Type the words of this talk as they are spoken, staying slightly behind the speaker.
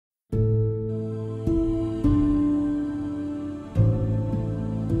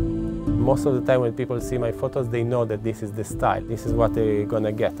Most of the time when people see my photos, they know that this is the style. This is what they're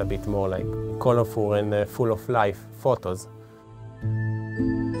gonna get, a bit more like colorful and full of life photos.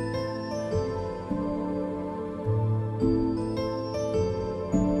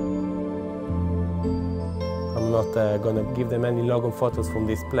 I'm not gonna give them any Logardt photos from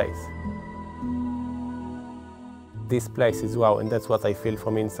this place. This place is wow, and that's what I feel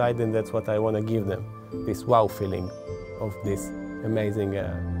from inside, and that's what I want to give them, this wow feeling of this amazing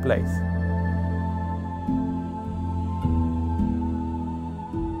place.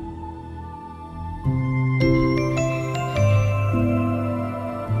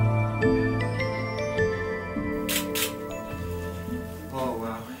 Oh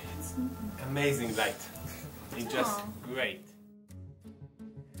wow, it's amazing light. It's just great.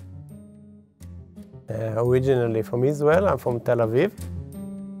 Originally from Israel, I'm from Tel Aviv.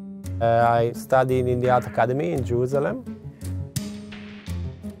 I studied in the Art Academy in Jerusalem.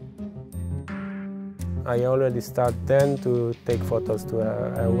 I already started then to take photos to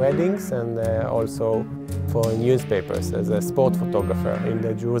weddings and also for newspapers as a sport photographer in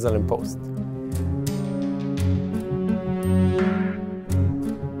the Jerusalem Post.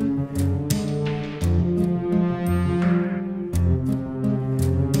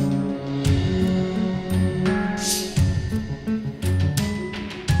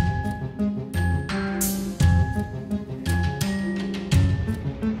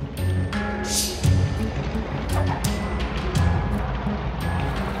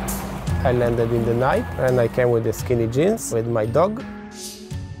 I landed in the night and I came with the skinny jeans with my dog.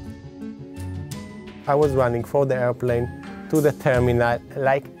 I was running for the airplane to the terminal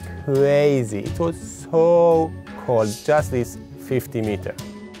like crazy. It was so cold, just this 50 meters.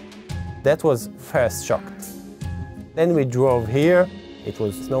 That was first shock. Then we drove here. It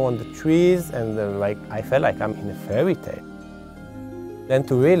was snow on the trees and I felt like I'm in a fairy tale. Then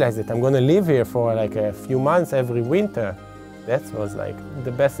to realize that I'm going to live here for like a few months every winter, that was like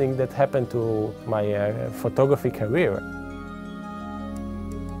the best thing that happened to my photography career.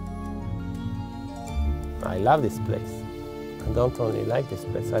 I love this place. I don't only like this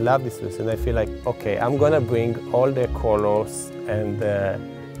place, I love this place, and I feel like, okay, I'm gonna bring all the colors and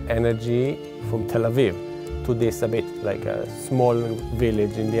energy from Tel Aviv to this a bit like a small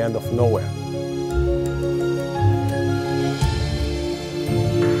village in the end of nowhere.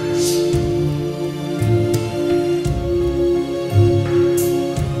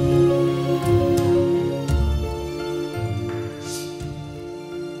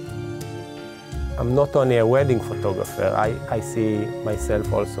 I'm not only a wedding photographer, I see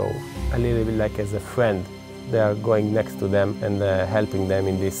myself also a little bit like as a friend. They are going next to them and helping them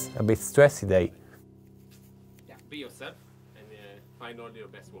in this a bit stressy day. Yeah, be yourself and find all your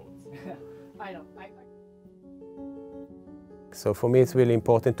best words. I know. So for me it's really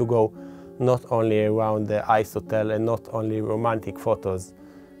important to go not only around the Icehotel and not only romantic photos.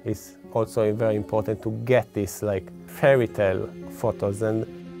 It's also very important to get these like fairy tale photos, and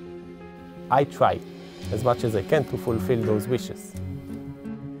I try as much as I can to fulfill those wishes.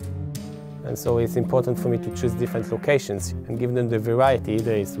 And so it's important for me to choose different locations and give them the variety,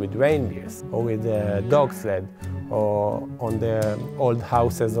 either it's with reindeers or with a dog sled or on the old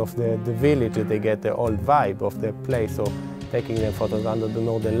houses of the village, that they get the old vibe of the place, or taking them photos under the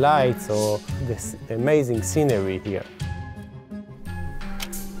northern lights or this amazing scenery here.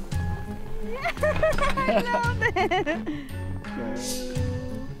 I love it!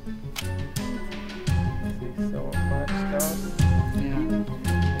 So much stuff. Yeah.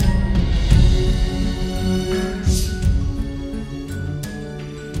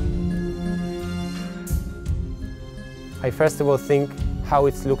 I first of all think how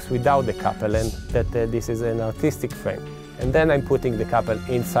it looks without the couple, and that this is an artistic frame. And then I'm putting the couple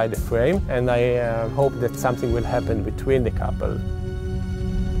inside the frame, and I hope that something will happen between the couple.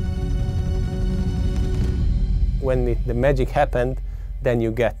 When the magic happened, then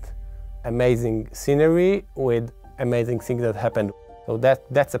you get amazing scenery with amazing things that happen. So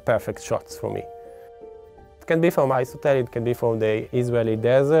that's a perfect shot for me. It can be from Icehotel, it can be from the Israeli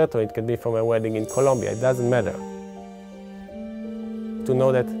desert, or it can be from a wedding in Colombia, it doesn't matter. To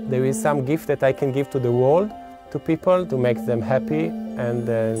know that there is some gift that I can give to the world, to people, to make them happy and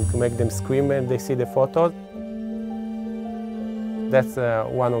to make them scream when they see the photos. That's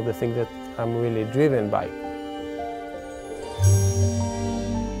one of the things that I'm really driven by.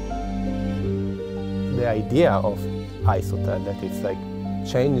 The idea of Icehotel, that it's like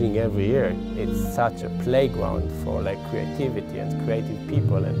changing every year, it's such a playground for like creativity and creative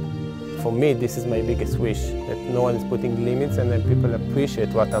people, and for me this is my biggest wish, that no one is putting limits and that people appreciate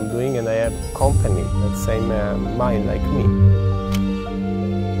what I'm doing, and I have company, that same mind like me.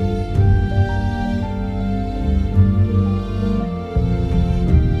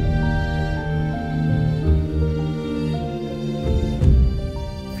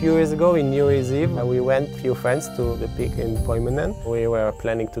 few years ago, in New Year's Eve, we went, few friends, to the peak in Poimenen. We were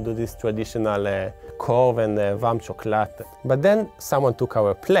planning to do this traditional korv and warm chocolate. But then someone took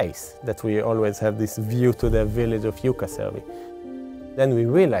our place, that we always have this view to the village of Jukkasjärvi. Then we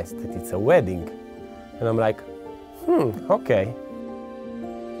realized that it's a wedding. And I'm like, okay.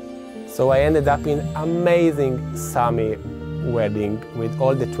 So I ended up in amazing Sami wedding with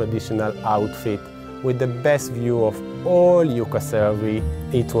all the traditional outfit, with the best view of all Jukkasjärvi.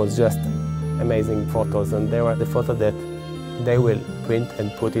 It was just amazing photos, and they were the photos that they will print and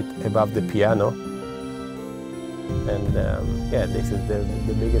put it above the piano. And yeah, this is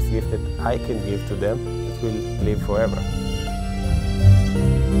the biggest gift that I can give to them. It will live forever.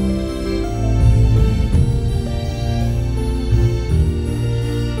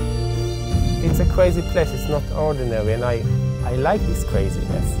 It's a crazy place, it's not ordinary, and I like this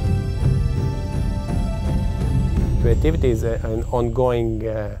craziness. Creativity is an ongoing,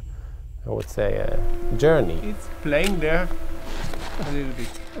 I would say, journey. It's playing there a little bit.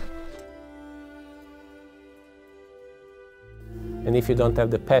 And if you don't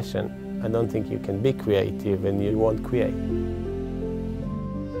have the passion, I don't think you can be creative and you won't create.